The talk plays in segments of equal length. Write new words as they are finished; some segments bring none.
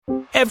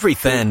Every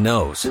fan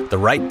knows the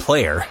right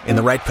player in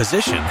the right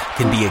position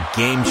can be a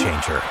game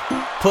changer.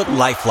 Put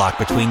LifeLock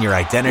between your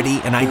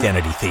identity and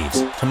identity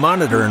thieves to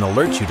monitor and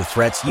alert you to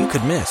threats you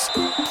could miss.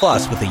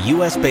 Plus, with a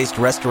U.S.-based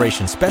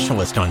restoration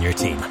specialist on your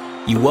team,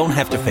 you won't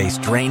have to face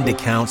drained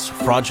accounts,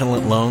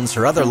 fraudulent loans,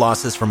 or other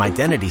losses from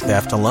identity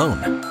theft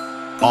alone.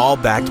 All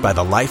backed by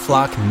the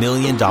LifeLock $1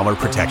 Million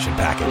Protection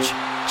Package.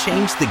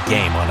 Change the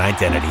game on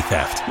identity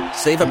theft.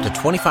 Save up to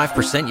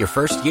 25% your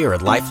first year at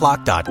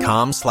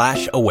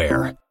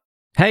LifeLock.com/aware.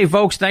 Hey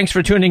folks, thanks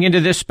for tuning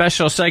into this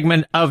special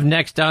segment of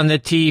Next on the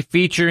Tee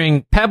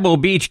featuring Pebble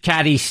Beach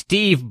caddy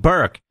Steve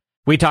Burke.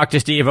 We talked to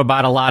Steve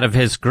about a lot of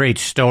his great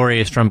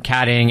stories from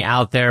caddying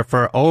out there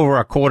for over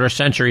a quarter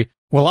century.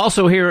 We'll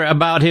also hear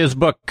about his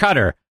book,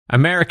 Cutter,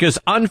 America's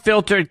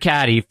Unfiltered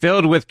Caddie,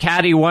 filled with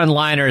caddy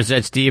one-liners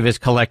that Steve has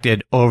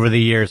collected over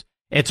the years.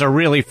 It's a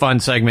really fun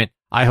segment.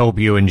 I hope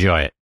you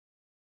enjoy it.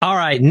 All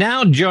right,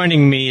 now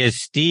joining me is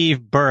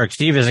Steve Burke.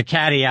 Steve is a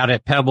caddy out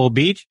at Pebble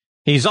Beach.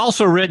 He's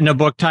also written a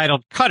book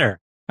titled Cutter,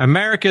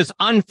 America's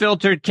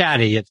Unfiltered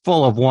Caddie. It's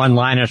full of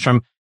one-liners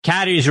from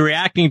caddies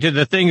reacting to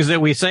the things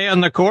that we say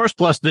on the course,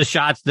 plus the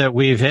shots that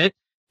we've hit.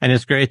 And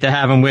it's great to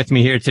have him with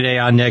me here today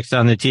on Next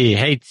on the Tee.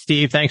 Hey,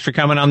 Steve, thanks for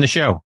coming on the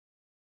show.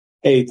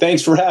 Hey,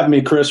 thanks for having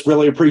me, Chris.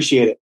 Really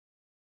appreciate it.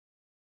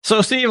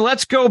 So, Steve,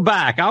 let's go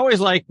back. I always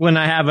like when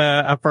I have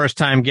a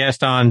first-time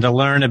guest on to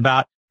learn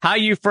about how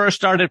you first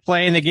started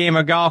playing the game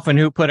of golf and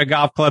who put a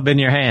golf club in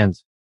your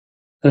hands.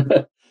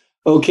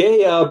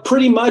 Okay,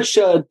 pretty much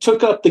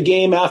took up the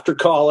game after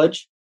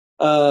college.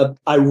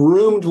 I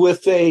roomed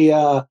with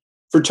a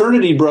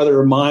fraternity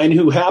brother of mine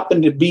who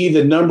happened to be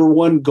the number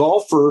one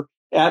golfer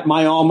at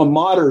my alma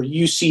mater,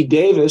 UC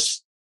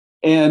Davis.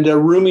 And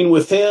rooming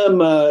with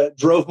him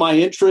drove my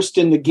interest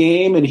in the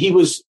game, and he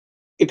was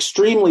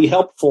extremely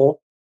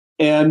helpful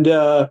and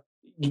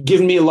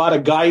giving me a lot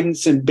of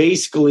guidance and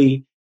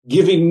basically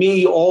giving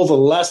me all the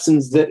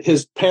lessons that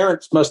his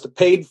parents must have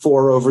paid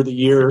for over the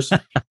years.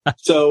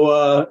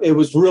 So it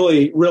was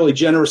really, really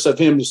generous of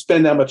him to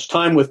spend that much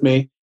time with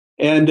me.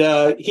 And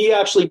he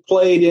actually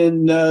played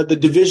in the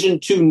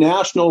Division II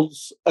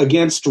Nationals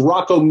against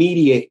Rocco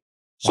Mediate.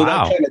 So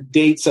Wow. that kind of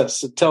dates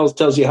us. It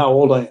tells you how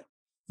old I am.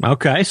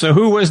 Okay, so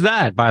who was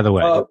that, by the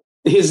way?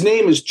 His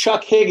name is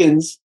Chuck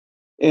Higgins,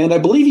 and I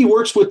believe he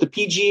works with the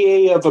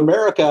PGA of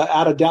America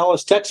out of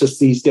Dallas, Texas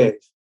these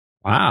days.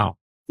 Wow.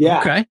 Yeah.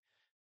 Okay.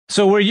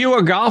 So were you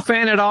a golf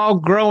fan at all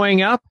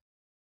growing up?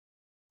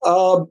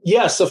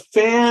 Yes, a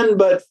fan,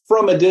 but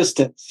from a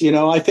distance. You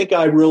know, I think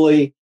I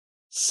really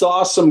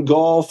saw some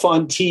golf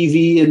on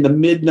TV in the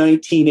mid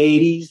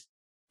 1980s,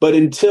 but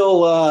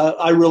until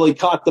I really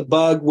caught the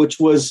bug, which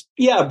was,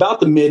 about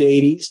the mid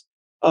 80s.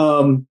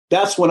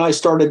 That's when I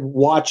started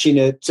watching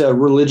it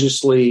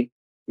religiously,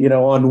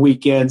 on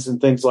weekends and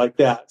things like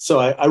that. So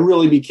I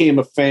really became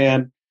a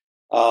fan.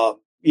 Right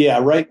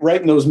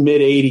in those mid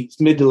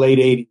to late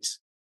 80s.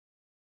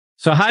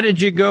 So how did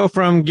you go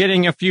from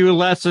getting a few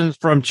lessons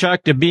from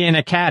Chuck to being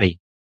a caddy?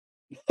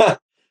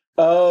 That's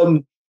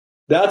a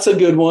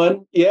good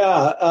one.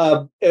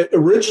 Yeah.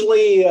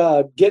 Originally,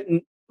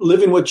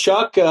 living with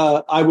Chuck,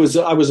 I was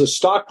a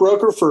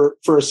stockbroker for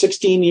a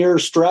 16-year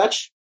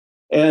stretch.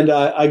 And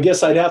I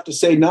guess I'd have to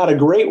say not a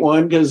great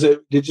one because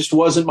it just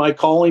wasn't my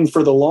calling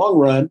for the long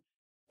run.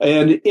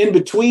 And in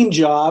between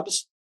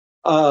jobs,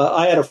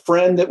 I had a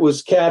friend that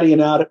was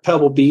caddying out at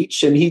Pebble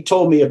Beach, and he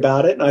told me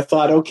about it. And I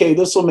thought, okay,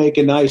 this will make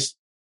a nice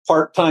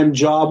part-time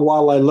job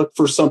while I look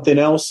for something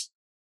else.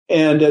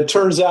 And it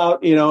turns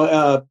out,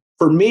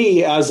 for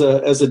me as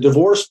a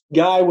divorced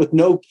guy with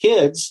no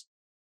kids,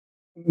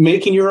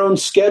 making your own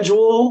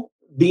schedule,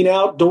 being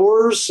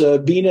outdoors,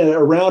 being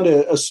around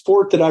a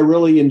sport that I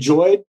really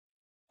enjoyed,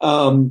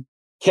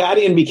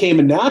 caddying became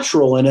a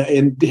natural.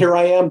 And here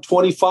I am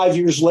 25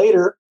 years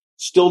later,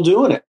 still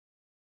doing it.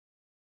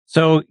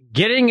 So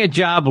getting a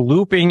job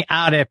looping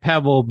out at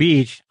Pebble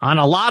Beach on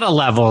a lot of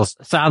levels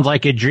sounds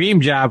like a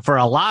dream job for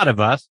a lot of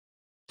us.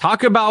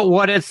 Talk about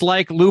what it's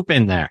like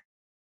looping there.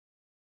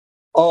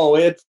 Oh,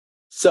 it's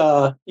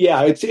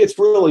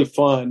really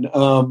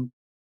fun.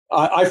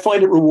 I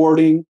find it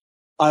rewarding.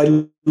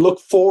 I look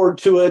forward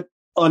to it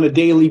on a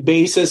daily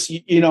basis.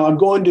 I'm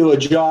going to a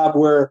job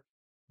where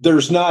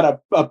there's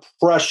not a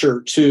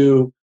pressure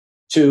to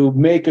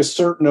make a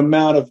certain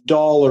amount of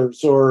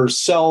dollars or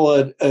sell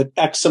an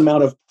X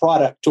amount of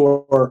product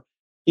or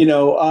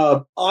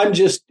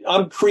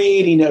I'm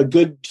creating a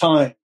good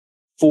time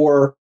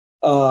for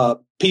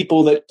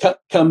people that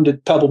come to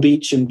Pebble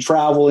Beach and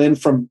travel in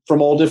from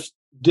all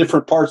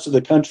different parts of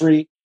the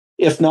country,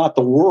 if not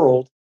the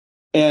world.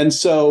 And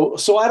so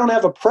I don't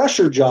have a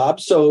pressure job.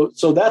 So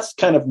that's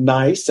kind of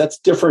nice. That's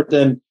different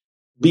than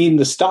being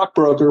the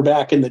stockbroker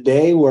back in the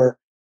day where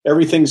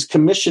everything's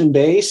commission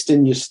based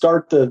and you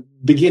start the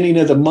beginning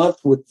of the month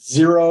with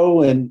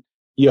zero and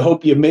you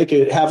hope you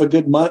have a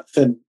good month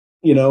and,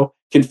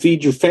 can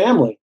feed your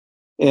family.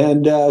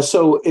 And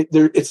so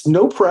it's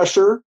no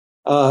pressure.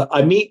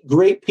 I meet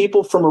great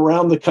people from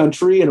around the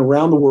country and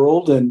around the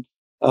world. And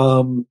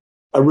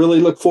I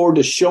really look forward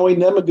to showing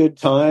them a good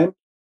time.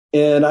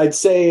 And I'd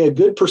say a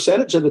good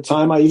percentage of the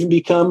time, I even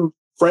become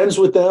friends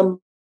with them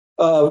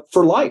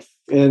for life.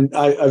 And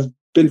I've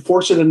been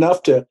fortunate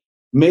enough to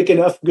make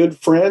enough good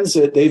friends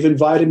that they've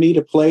invited me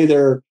to play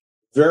their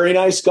very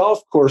nice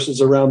golf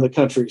courses around the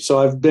country. So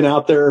I've been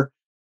out there,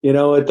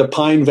 at the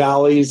Pine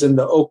Valleys and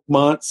the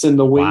Oakmonts and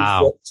the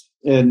Wingfoots.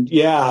 And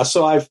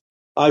so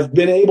I've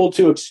been able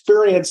to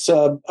experience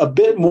a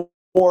bit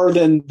more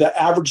than the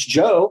average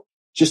Joe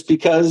just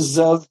because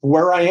of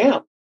where I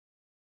am.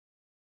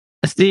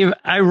 Steve,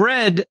 I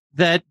read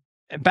that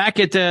back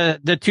at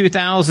the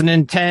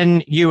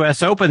 2010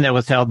 U.S. Open that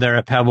was held there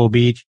at Pebble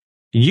Beach,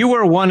 you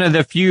were one of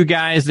the few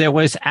guys that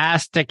was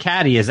asked to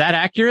caddy. Is that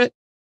accurate?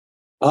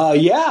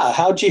 Yeah.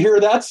 How'd you hear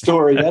that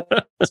story?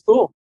 That's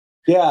cool.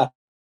 Yeah.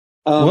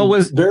 What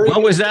was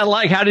that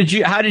like? How did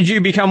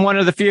you become one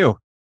of the few?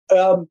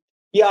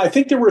 Yeah, I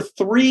think there were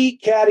 3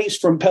 caddies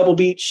from Pebble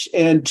Beach,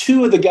 and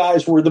 2 of the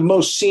guys were the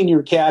most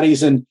senior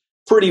caddies and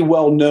pretty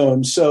well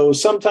known. So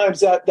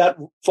sometimes that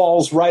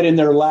falls right in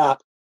their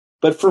lap.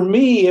 But for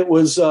me, it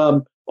was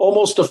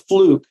almost a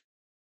fluke.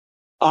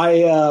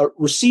 I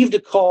received a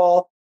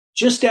call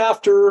just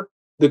after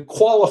the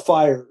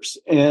qualifiers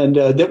and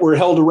that were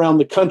held around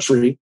the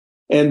country.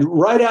 And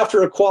right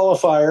after a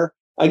qualifier,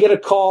 I get a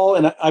call,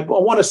 and I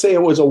want to say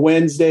it was a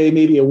Wednesday,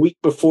 maybe a week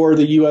before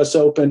the U.S.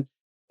 Open.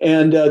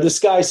 And this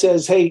guy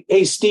says, hey,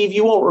 Steve,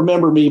 you won't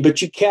remember me,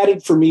 but you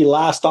caddied for me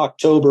last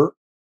October.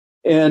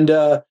 And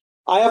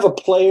I have a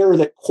player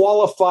that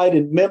qualified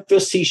in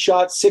Memphis. He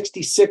shot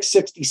 66,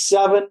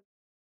 67.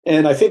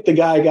 And I think the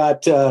guy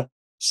got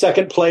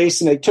second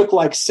place, and they took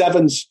like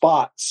 7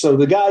 spots. So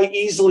the guy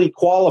easily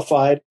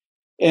qualified.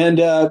 And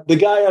the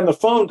guy on the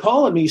phone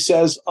calling me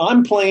says,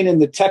 I'm playing in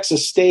the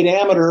Texas State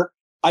Amateur.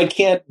 I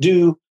can't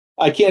do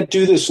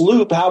this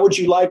loop. How would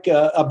you like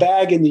a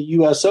bag in the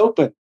U.S.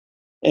 Open?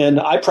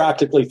 And I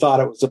practically thought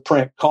it was a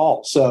prank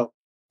call. So,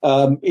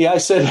 I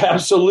said,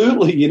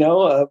 absolutely.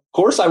 Of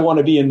course I want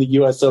to be in the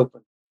U.S.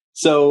 Open.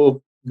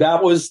 So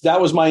that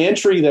was my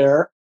entry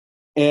there.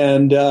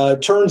 And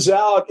turns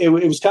out it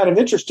was kind of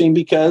interesting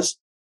because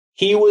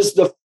he was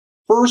the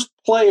first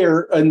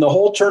player in the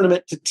whole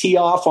tournament to tee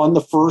off on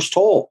the first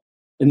hole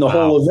in the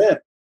whole event.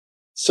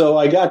 So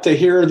I got to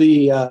hear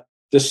the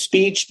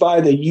speech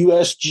by the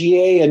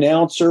USGA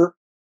announcer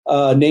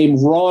named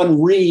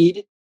Ron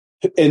Reed,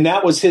 and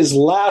that was his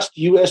last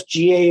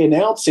USGA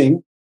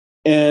announcing.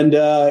 And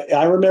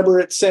I remember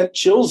it sent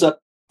chills up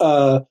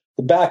the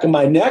back of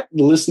my neck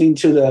listening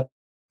to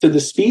the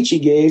speech he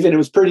gave, and it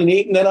was pretty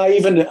neat. And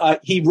then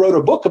he wrote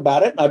a book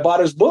about it, and I bought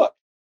his book.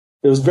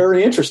 It was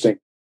very interesting.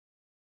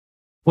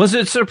 Was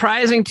it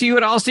surprising to you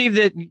at all, Steve,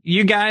 that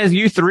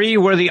you 3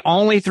 were the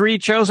only 3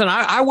 chosen?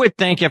 I would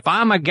think if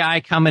I'm a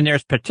guy coming there,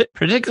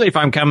 particularly if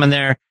I'm coming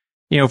there,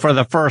 for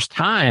the first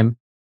time,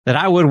 that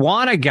I would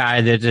want a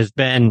guy that has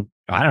been,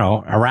 I don't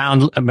know,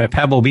 around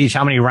Pebble Beach.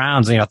 How many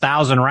rounds?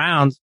 1,000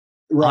 rounds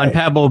on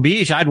Pebble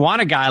Beach. I'd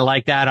want a guy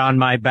like that on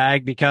my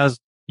bag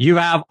because you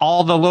have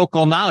all the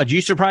local knowledge.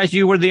 You surprised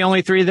you were the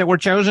only 3 that were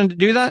chosen to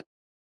do that?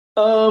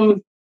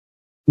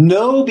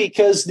 No,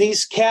 because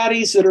these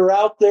caddies that are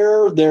out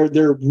there,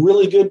 they're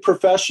really good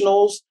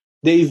professionals.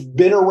 They've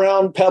been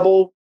around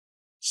Pebble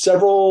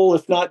several,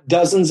 if not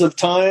dozens of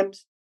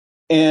times.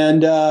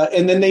 And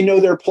then they know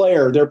their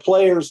player. Their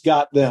players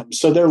got them,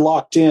 so they're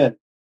locked in.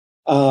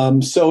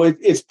 So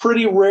it's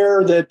pretty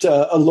rare that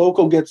a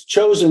local gets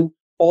chosen,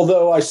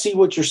 although I see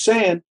what you're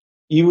saying.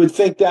 You would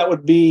think that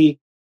would be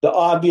the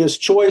obvious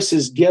choice,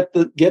 is get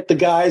the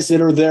guys that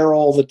are there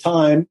all the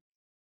time.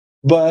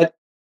 But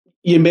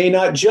you may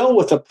not gel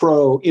with a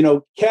pro.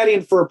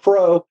 Caddying for a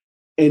pro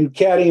and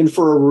caddying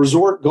for a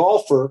resort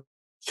golfer,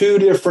 2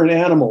 different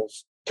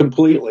animals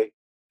completely.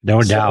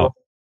 No doubt.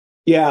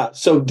 Yeah.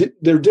 So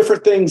there are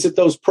different things that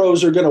those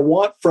pros are going to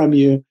want from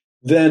you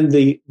than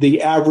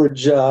the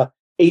average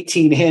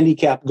 18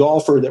 handicap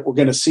golfer that we're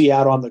going to see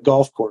out on the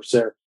golf course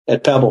there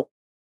at Pebble.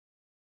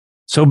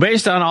 So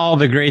based on all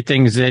the great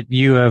things that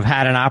you have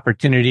had an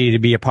opportunity to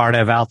be a part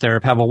of out there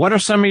at Pebble, what are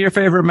some of your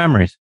favorite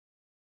memories?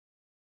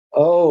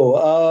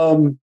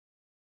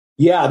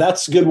 Yeah,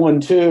 that's a good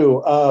one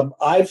too.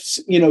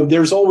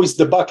 There's always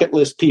the bucket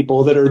list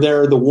people that are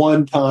there the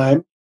one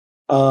time.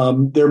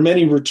 There are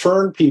many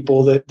return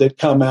people that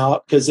come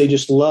out because they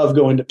just love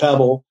going to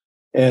Pebble,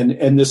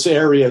 and this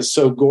area is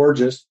so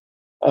gorgeous.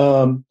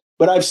 But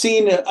I've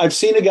seen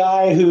a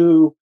guy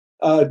who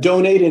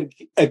donated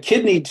a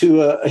kidney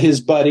to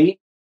his buddy,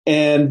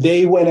 and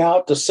they went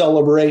out to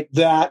celebrate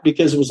that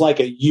because it was like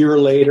a year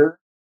later.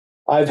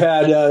 I've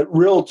had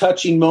real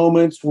touching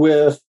moments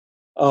with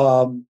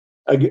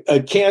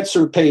a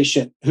cancer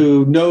patient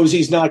who knows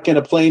he's not going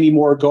to play any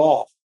more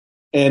golf,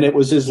 and it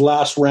was his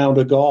last round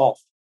of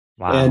golf.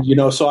 Wow.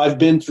 And so I've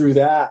been through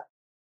that,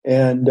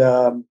 and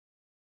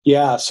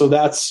so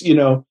that's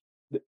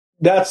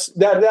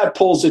that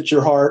pulls at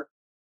your heart.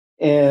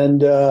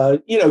 And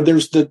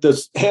there's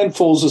the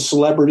handfuls of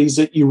celebrities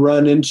that you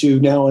run into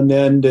now and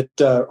then that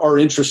are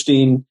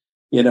interesting.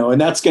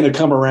 And that's going to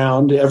come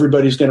around.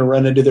 Everybody's going to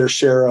run into their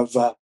share of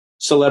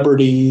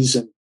celebrities.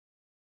 And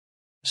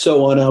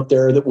so on out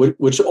there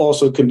which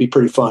also can be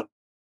pretty fun.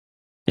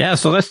 Yeah,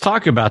 so let's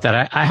talk about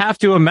that. I have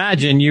to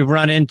imagine you've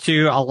run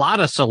into a lot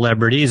of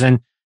celebrities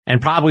and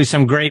probably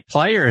some great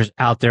players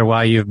out there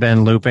while you've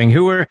been looping.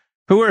 Who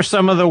are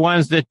some of the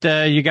ones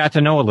that you got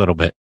to know a little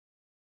bit?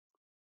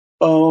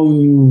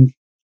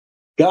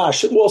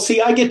 Gosh, well,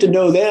 see, I get to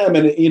know them,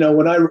 and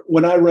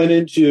when I run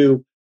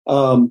into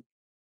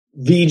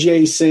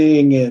Vijay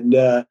Singh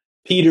and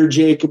Peter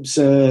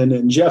Jacobson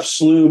and Jeff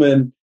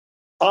Sluman,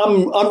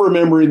 I'm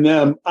remembering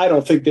them. I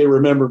don't think they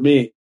remember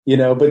me,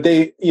 but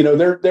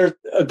they're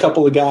a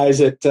couple of guys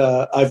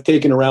that I've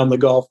taken around the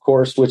golf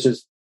course, which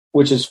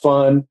is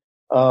fun.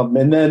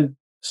 And then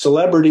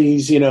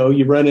celebrities,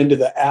 you run into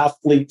the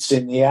athletes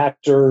and the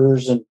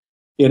actors, and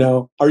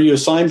are you a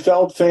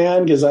Seinfeld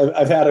fan? Because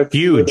I've had a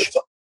huge.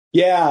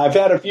 I've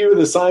had a few of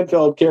the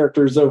Seinfeld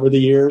characters over the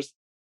years.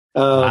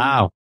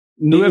 Wow.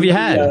 Who have you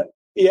had?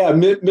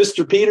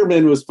 Mr.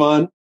 Peterman was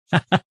fun.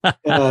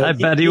 I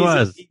bet he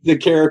was. The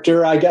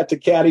character. I got to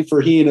caddy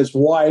for he and his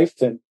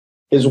wife, and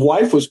his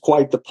wife was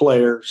quite the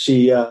player.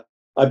 She,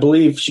 I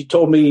believe she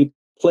told me,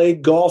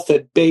 played golf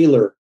at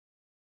Baylor.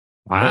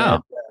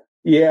 Wow.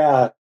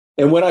 And,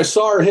 and when I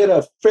saw her hit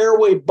a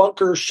fairway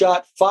bunker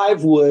shot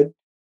 5-wood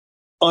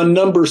on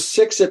number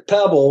 6 at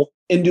Pebble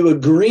into a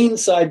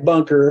greenside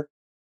bunker,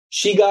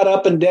 she got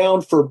up and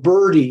down for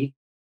birdie.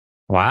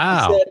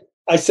 Wow.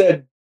 I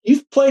said,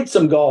 you've played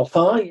some golf,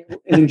 huh?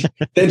 And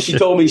then she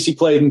told me she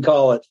played in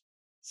college.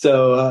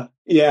 So,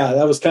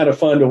 that was kind of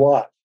fun to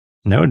watch.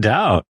 No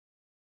doubt.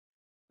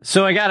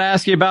 So I got to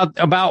ask you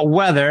about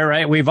weather,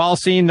 right? We've all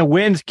seen the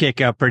winds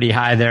kick up pretty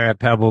high there at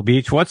Pebble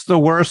Beach. What's the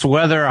worst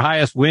weather or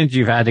highest winds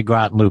you've had to go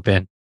out and loop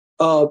in?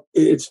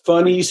 It's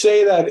funny you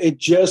say that. It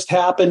just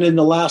happened in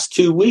the last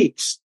 2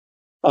 weeks.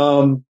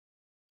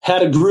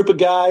 Had a group of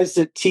guys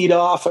that teed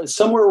off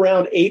somewhere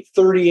around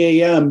 8:30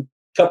 a.m.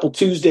 a couple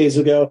Tuesdays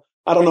ago.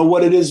 I don't know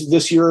what it is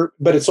this year,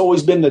 but it's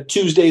always been the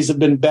Tuesdays have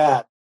been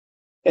bad.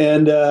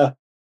 And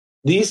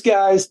these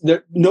guys,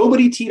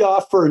 nobody teed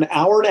off for an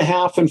hour and a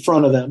half in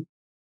front of them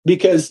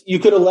because you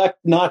could elect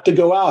not to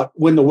go out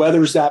when the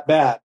weather's that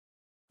bad.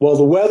 Well,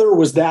 the weather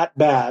was that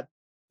bad.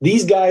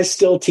 These guys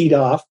still teed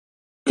off.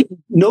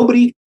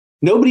 Nobody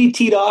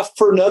teed off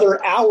for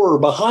another hour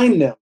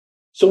behind them.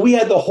 So we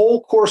had the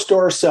whole course to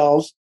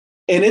ourselves,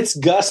 and it's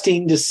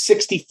gusting to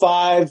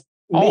 65,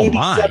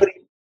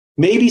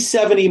 maybe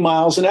 70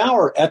 miles an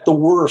hour at the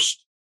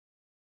worst.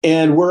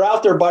 And we're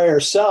out there by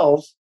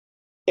ourselves,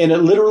 and it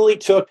literally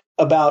took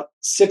about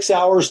 6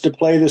 hours to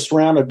play this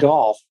round of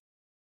golf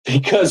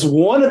because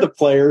one of the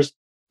players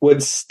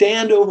would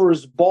stand over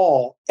his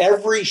ball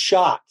every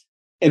shot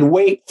and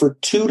wait for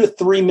 2 to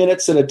 3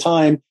 minutes at a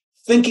time,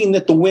 thinking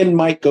that the wind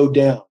might go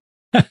down.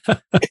 And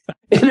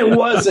it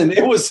wasn't.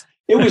 It was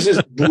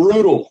just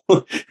brutal.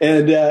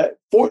 And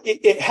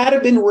it had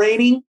it been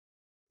raining,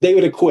 they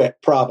would have quit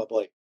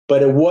probably.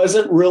 But it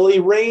wasn't really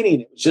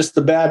raining. It was just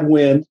the bad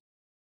wind.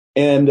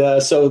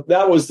 And so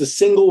that was the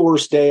single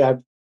worst day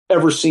I've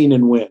ever seen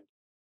in wind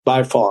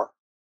by far.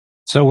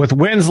 So with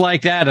winds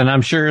like that, and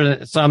I'm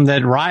sure some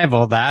that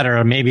rival that,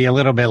 or maybe a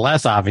little bit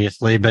less,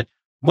 obviously, but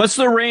what's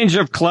the range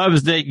of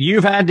clubs that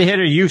you've had to hit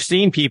or you've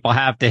seen people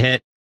have to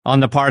hit on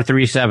the par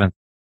 3 7?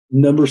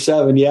 Number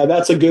 7. Yeah,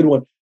 that's a good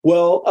one.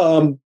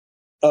 Well,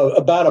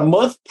 about a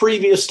month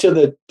previous to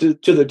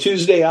the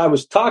Tuesday I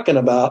was talking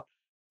about,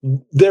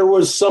 there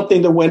was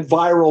something that went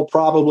viral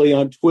probably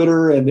on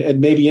Twitter and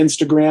maybe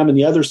Instagram and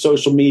the other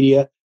social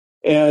media.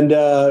 And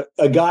a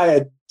guy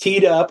had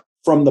teed up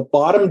from the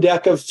bottom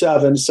deck of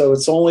 7. So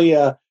it's only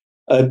a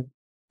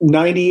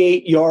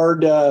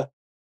 98-yard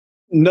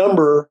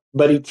number,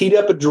 but he teed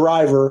up a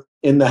driver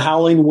in the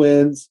howling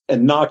winds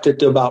and knocked it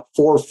to about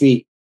 4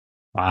 feet.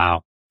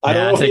 Wow. I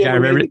don't know if I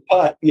remember the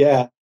putt.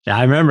 Yeah,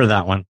 I remember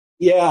that one.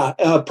 Yeah.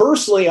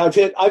 Personally, I've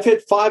hit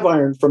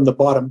 5-iron from the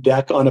bottom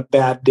deck on a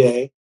bad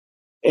day.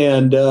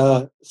 And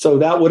so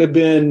that would have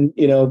been,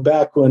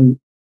 back when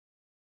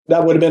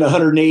that would have been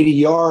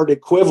 180-yard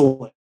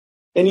equivalent.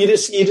 And you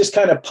just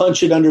kind of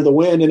punch it under the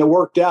wind, and it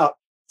worked out.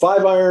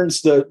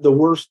 5-iron's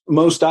the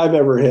most I've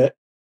ever hit.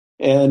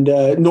 And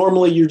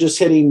normally you're just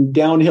hitting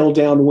downhill,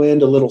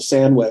 downwind, a little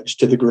sand wedge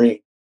to the green,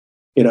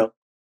 Yeah.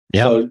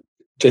 So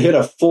to hit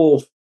a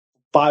full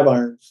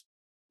 5-irons,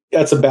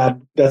 that's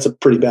a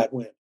pretty bad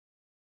win.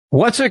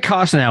 What's it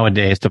cost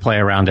nowadays to play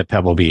around at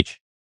Pebble Beach?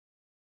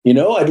 I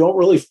don't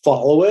really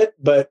follow it,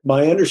 but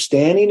my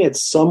understanding,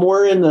 it's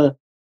somewhere in the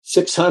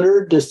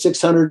 $600 to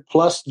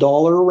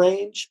 $600+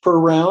 range per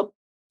round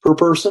per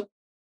person.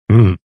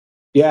 Mm.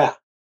 Yeah.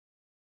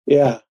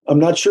 I'm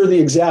not sure the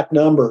exact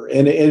number,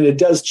 and it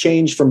does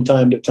change from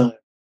time to time.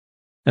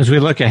 As we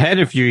look ahead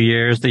a few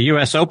years, the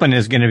U.S. Open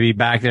is going to be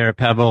back there at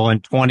Pebble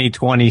in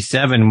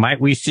 2027. Might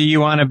we see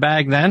you on a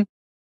bag then?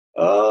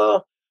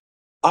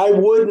 I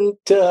wouldn't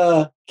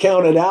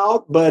count it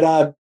out,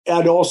 but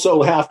I'd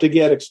also have to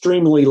get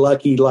extremely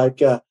lucky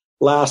like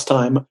last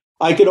time.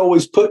 I could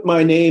always put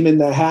my name in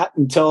the hat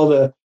and tell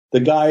the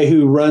guy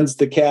who runs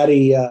the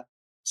caddy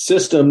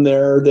system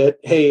there that,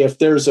 hey, if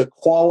there's a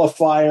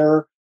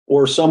qualifier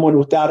or someone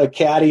without a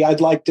caddy,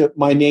 I'd like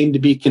my name to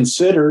be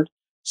considered.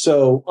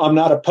 So I'm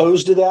not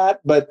opposed to that,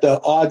 but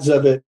the odds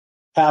of it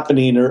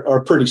happening are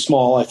pretty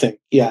small, I think.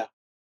 Yeah.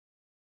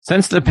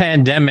 Since the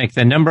pandemic,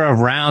 the number of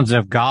rounds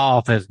of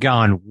golf has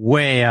gone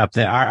way up.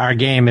 Our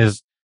game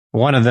is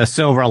one of the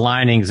silver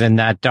linings in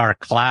that dark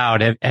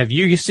cloud. Have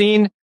you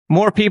seen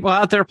more people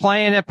out there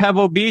playing at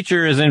Pebble Beach,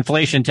 or is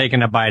inflation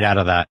taking a bite out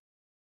of that?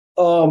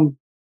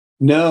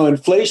 No,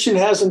 inflation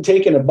hasn't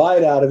taken a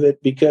bite out of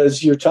it,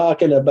 because you're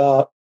talking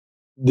about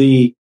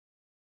the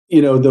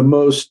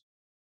most,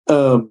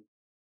 you're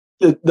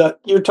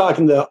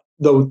talking the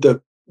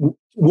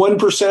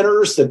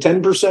 1%ers, the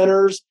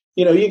 10%ers.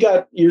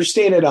 You're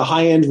staying at a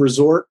high end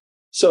resort.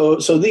 So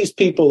these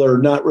people are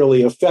not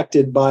really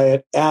affected by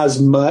it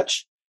as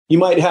much. You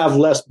might have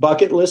less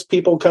bucket list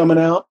people coming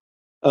out.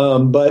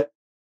 But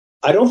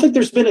I don't think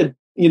there's been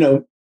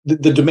the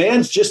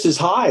demand's just as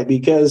high,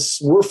 because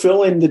we're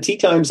filling the tee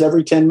times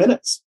every 10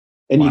 minutes,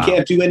 and you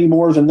can't do any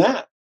more than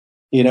that,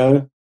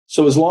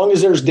 So as long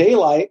as there's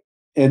daylight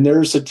and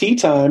there's a tee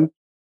time,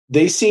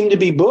 they seem to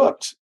be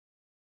booked.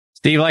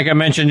 Steve, like I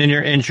mentioned in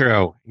your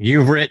intro,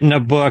 you've written a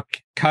book,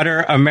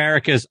 Cutter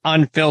America's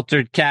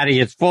Unfiltered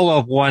Caddie. It's full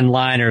of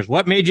one-liners.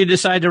 What made you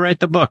decide to write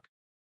the book?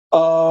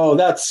 Oh,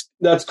 that's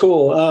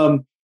cool.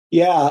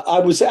 I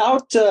was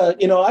out,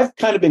 I've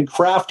kind of been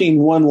crafting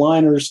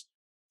one-liners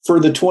for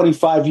the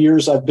 25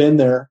 years I've been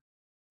there.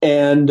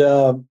 And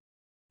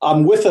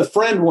I'm with a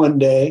friend one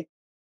day,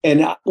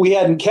 and we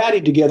hadn't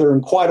caddied together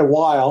in quite a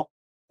while.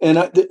 And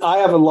I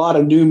have a lot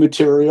of new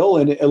material,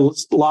 and a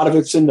lot of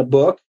it's in the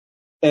book.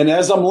 And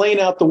as I'm laying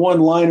out the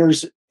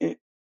one-liners,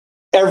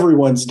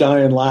 everyone's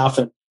dying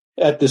laughing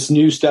at this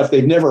new stuff.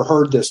 They've never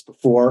heard this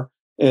before.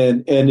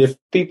 And if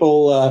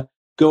people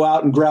go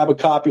out and grab a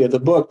copy of the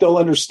book, they'll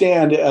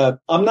understand.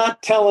 I'm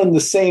not telling the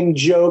same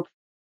joke,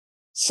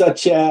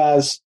 such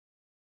as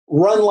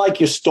run like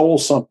you stole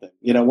something.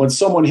 When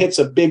someone hits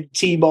a big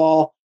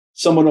T-ball,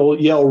 someone will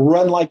yell,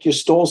 run like you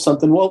stole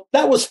something. Well,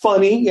 that was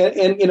funny,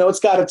 and it's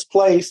got its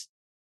place.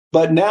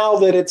 But now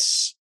that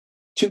it's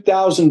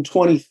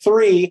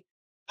 2023,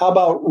 how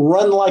about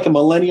run like a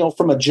millennial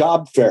from a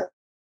job fair?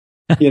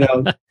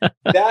 That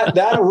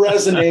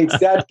resonates.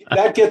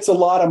 That gets a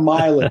lot of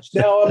mileage.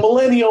 Now, a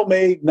millennial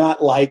may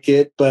not like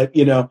it, but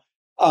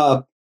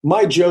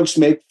my jokes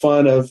make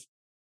fun of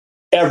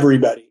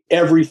everybody,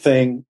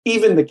 everything.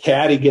 Even the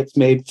caddy gets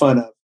made fun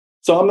of.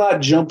 So I'm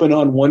not jumping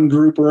on one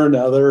group or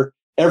another.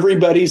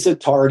 Everybody's a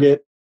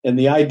target, and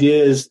the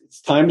idea is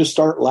it's time to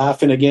start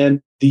laughing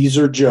again. These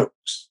are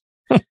jokes.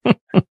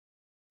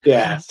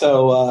 Yeah,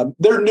 so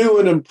they're new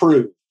and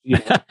improved.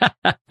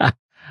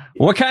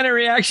 What kind of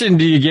reaction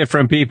do you get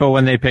from people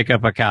when they pick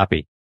up a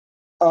copy?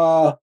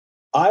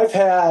 I've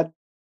had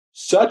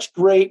such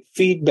great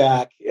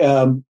feedback.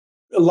 A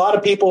lot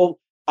of people,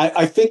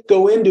 I think,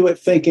 go into it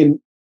thinking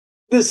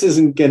this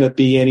isn't going to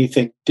be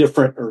anything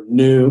different or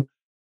new.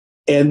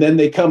 And then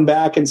they come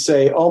back and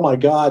say, oh, my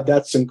God,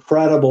 that's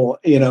incredible.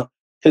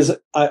 Because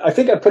I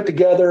think I put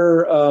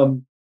together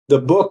the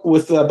book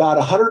with about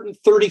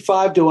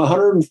 135 to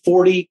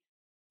 140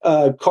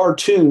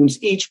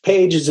 cartoons. Each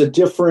page is a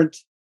different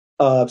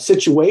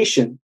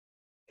situation.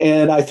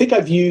 And I think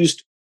I've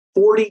used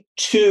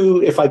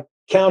 42, if I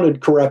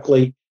counted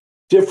correctly,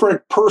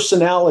 different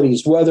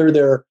personalities, whether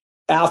they're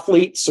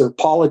athletes or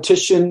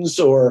politicians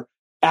or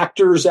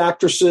actors,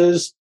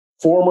 actresses,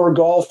 former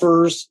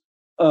golfers.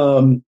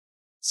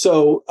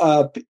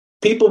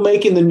 People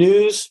making the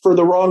news for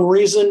the wrong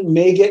reason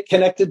may get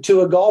connected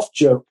to a golf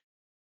joke.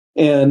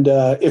 And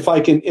if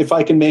I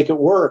can make it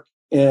work.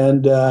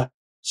 And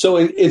so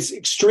it's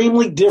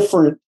extremely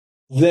different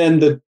than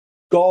the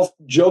golf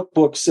joke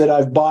books that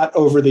I've bought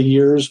over the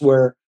years,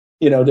 where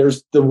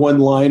there's the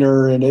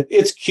one-liner and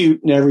it's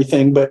cute and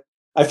everything. But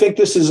I think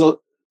this is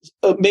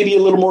maybe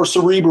a little more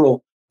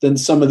cerebral than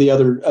some of the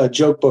other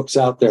joke books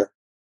out there.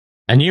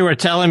 And you were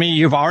telling me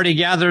you've already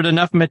gathered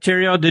enough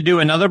material to do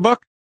another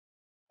book?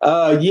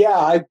 Yeah,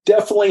 I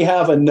definitely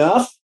have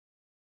enough.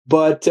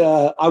 But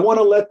I want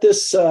to let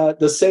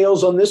the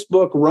sales on this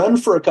book run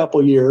for a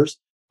couple years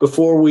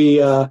before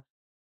we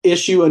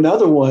issue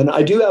another one.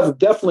 I do have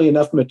definitely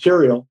enough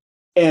material.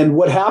 And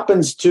what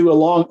happens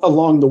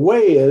along the way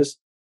is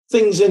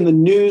things in the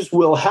news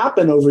will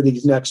happen over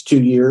these next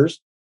 2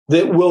 years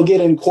that will get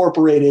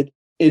incorporated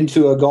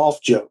into a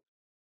golf joke.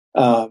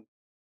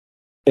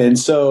 And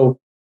so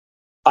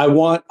I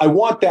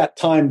want that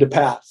time to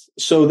pass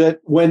so that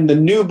when the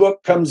new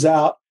book comes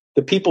out,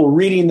 the people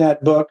reading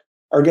that book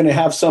are going to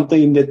have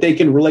something that they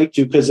can relate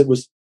to because it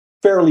was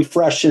fairly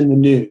fresh in the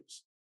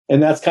news.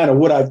 And that's kind of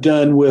what I've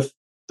done with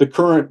the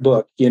current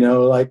book.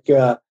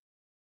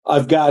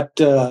 I've got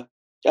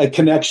a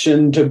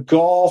connection to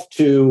golf,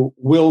 to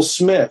Will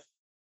Smith,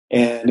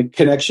 and a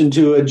connection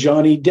to a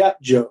Johnny Depp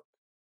joke.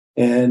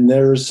 And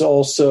there's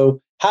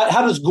also,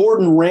 how does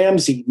Gordon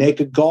Ramsay make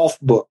a golf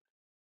book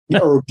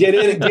or get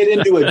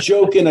into a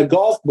joke in a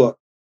golf book?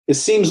 It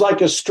seems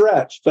like a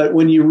stretch, but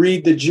when you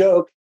read the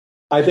joke,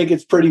 I think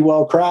it's pretty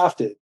well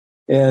crafted.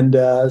 And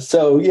there's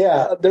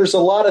a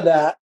lot of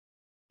that.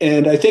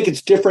 And I think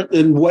it's different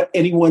than what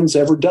anyone's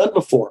ever done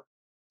before.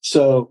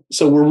 So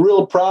we're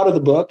real proud of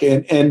the book,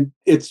 and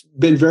it's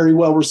been very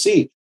well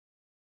received.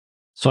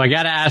 So I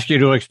got to ask you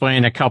to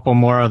explain a couple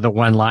more of the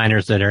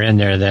one-liners that are in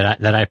there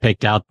that I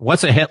picked out.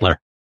 What's a Hitler?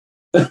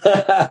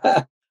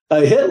 A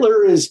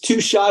Hitler is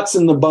 2 shots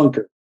in the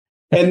bunker.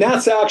 And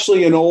that's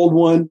actually an old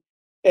one.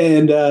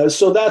 And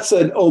so that's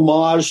an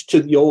homage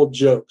to the old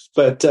jokes.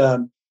 But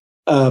I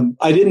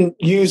didn't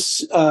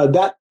use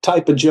that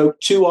type of joke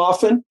too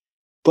often.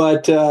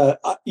 But,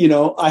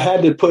 I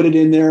had to put it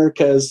in there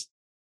because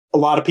a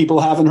lot of people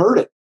haven't heard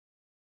it.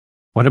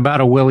 What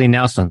about a Willie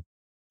Nelson?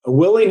 A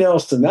Willie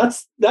Nelson.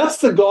 That's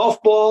the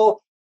golf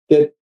ball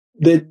that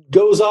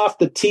goes off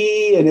the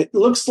tee, and it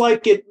looks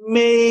like it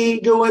may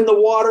go in the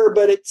water,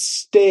 but it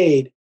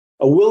stayed.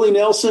 A Willie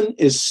Nelson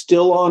is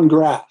still on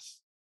grass.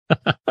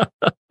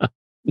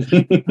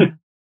 And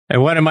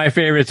one of my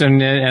favorites,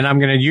 and I'm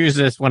going to use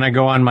this when I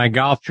go on my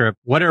golf trip.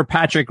 What are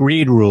Patrick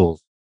Reed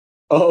rules?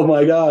 Oh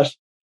my gosh.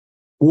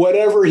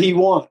 Whatever he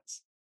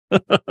wants.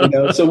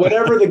 So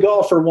whatever the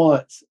golfer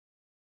wants.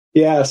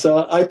 Yeah,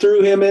 so I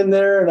threw him in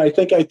there, and I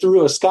think I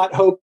threw a Scott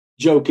Hope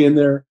joke in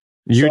there.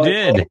 You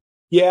did?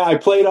 I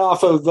played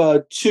off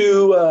of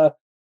 2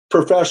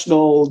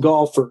 professional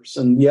golfers,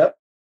 and yep,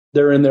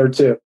 they're in there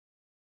too.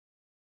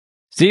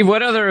 Steve,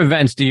 what other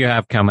events do you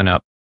have coming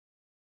up?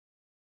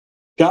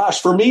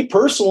 Gosh, for me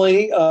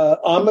personally,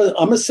 I'm a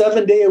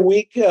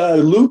 7-day-a-week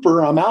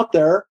looper. I'm out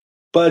there,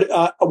 but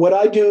what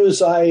I do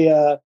is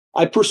I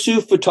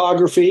pursue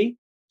photography.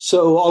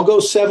 So I'll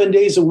go 7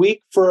 days a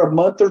week for a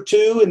month or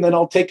 2, and then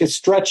I'll take a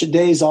stretch of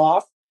days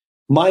off.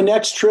 My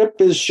next trip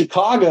is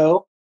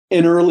Chicago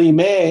in early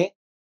May,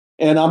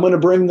 and I'm going to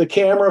bring the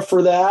camera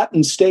for that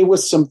and stay with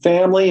some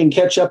family and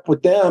catch up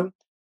with them.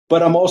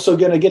 But I'm also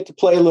going to get to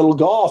play a little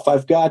golf.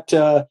 I've got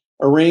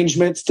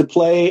arrangements to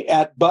play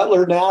at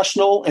Butler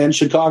National and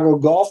Chicago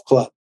Golf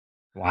Club.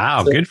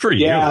 Wow, good for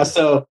you. Yeah,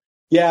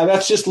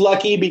 that's just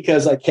lucky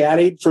because I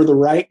caddied for the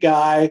right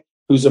guy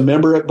who's a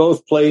member at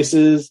both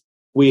places.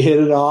 We hit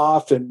it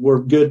off, and we're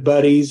good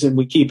buddies, and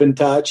we keep in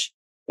touch.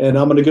 And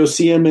I'm going to go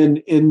see him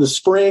in the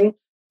spring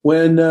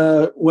when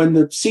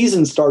the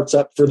season starts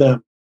up for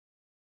them.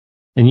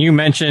 And you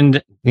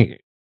mentioned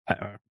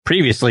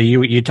previously,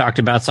 you talked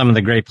about some of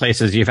the great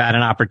places you've had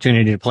an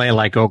opportunity to play,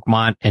 like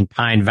Oakmont and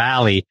Pine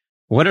Valley.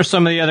 What are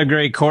some of the other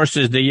great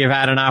courses that you've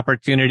had an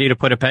opportunity to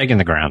put a peg in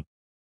the ground?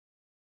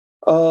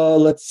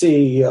 Let's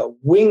see,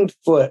 Winged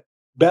Foot,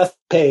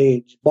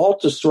 Bethpage,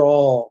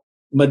 Baltusrol,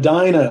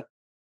 Medina,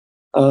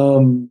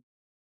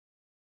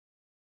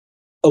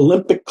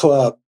 Olympic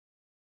Club,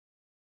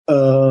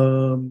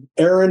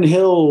 Erin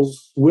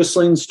Hills,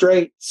 Whistling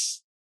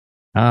Straits,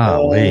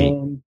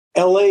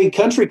 LA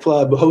Country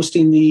Club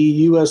hosting the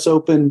U.S.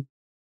 Open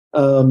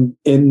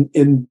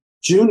in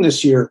June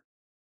this year.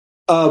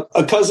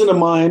 A cousin of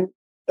mine,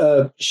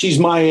 she's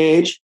my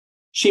age.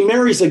 She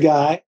marries a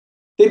guy.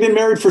 They've been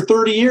married for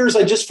 30 years.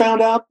 I just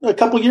found out a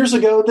couple years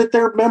ago that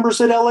they're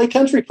members at LA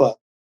Country Club.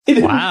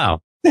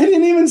 Wow. They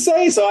didn't even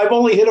say, so I've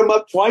only hit them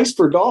up twice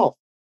for golf.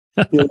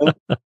 But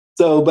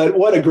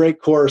what a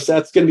great course.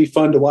 That's going to be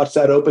fun to watch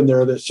that Open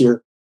there this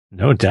year.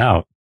 No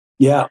doubt.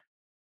 Yeah.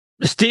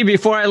 Steve,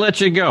 before I let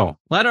you go,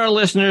 let our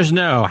listeners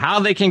know how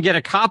they can get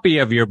a copy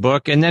of your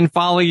book and then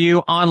follow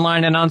you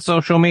online and on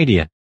social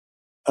media.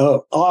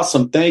 Oh,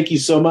 awesome. Thank you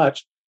so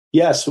much.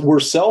 Yes, we're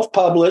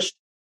self-published.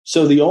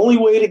 So the only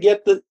way to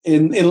get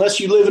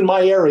unless you live in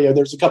my area,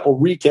 there's a couple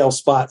retail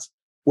spots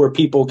where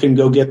people can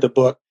go get the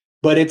book.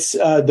 But it's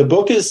the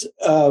book is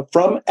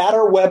from at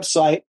our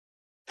website,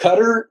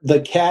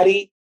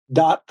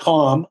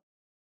 cutterthecaddy.com,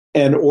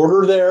 and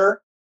order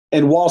there.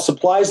 And while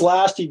supplies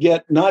last, you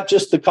get not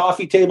just the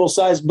coffee table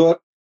size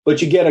book,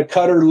 but you get a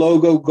Cutter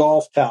logo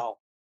golf towel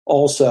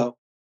also.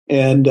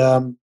 And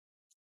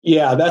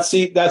that's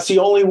the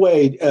only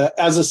way.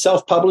 As a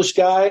self-published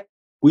guy,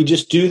 we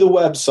just do the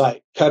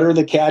website,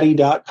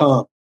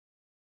 cutterthecaddy.com.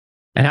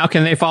 And how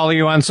can they follow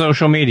you on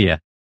social media?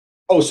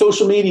 Oh,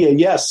 social media.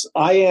 Yes,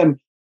 I am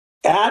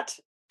at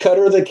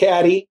Cutter the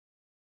Caddy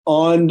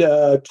on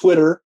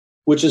Twitter,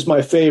 which is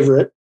my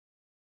favorite.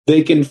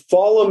 They can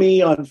follow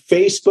me on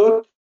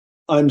Facebook.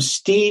 I'm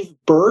Steve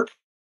Burke,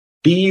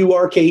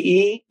 Burke,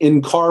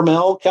 in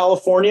Carmel,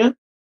 California.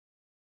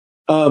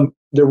 They're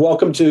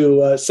welcome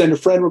to send a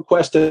friend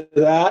request to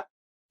that.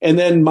 And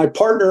then my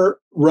partner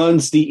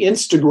runs the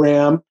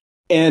Instagram,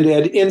 and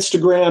at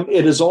Instagram,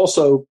 it is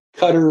also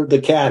Cutter the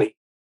Caddy.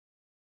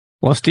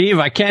 Well, Steve,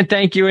 I can't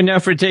thank you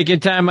enough for taking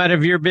time out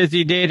of your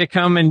busy day to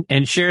come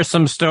and share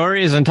some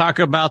stories and talk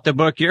about the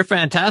book. You're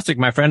fantastic,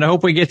 my friend. I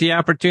hope we get the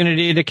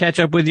opportunity to catch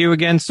up with you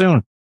again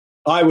soon.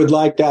 I would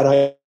like that.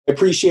 I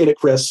appreciate it,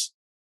 Chris.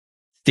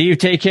 Steve,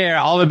 take care.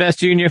 All the best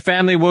to you and your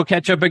family. We'll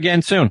catch up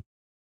again soon.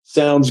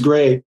 Sounds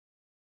great.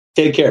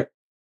 Take care.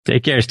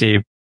 Take care,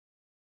 Steve.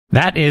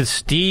 That is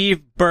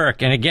Steve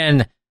Burke. And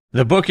again,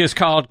 the book is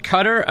called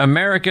Cutter,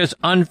 America's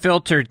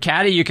Unfiltered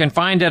Caddie. You can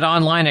find it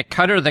online at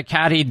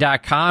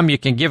cutterthecaddy.com. You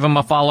can give him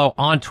a follow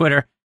on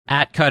Twitter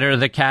at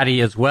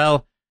CutterTheCaddy as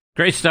well.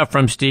 Great stuff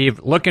from Steve.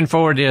 Looking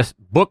forward to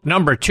book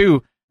number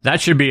 2 That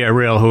should be a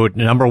real hoot.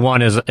 Number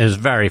one is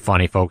very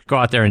funny, folks. Go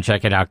out there and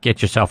check it out.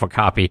 Get yourself a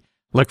copy.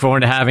 Look forward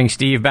to having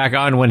Steve back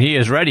on when he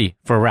is ready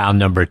for round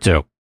number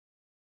 2.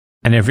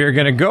 And if you're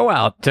going to go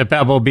out to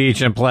Pebble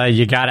Beach and play,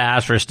 you got to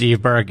ask for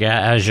Steve Burke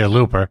as your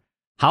looper.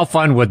 How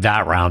fun would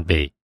that round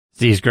be?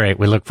 Steve's great.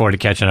 We look forward to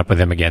catching up with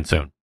him again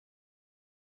soon.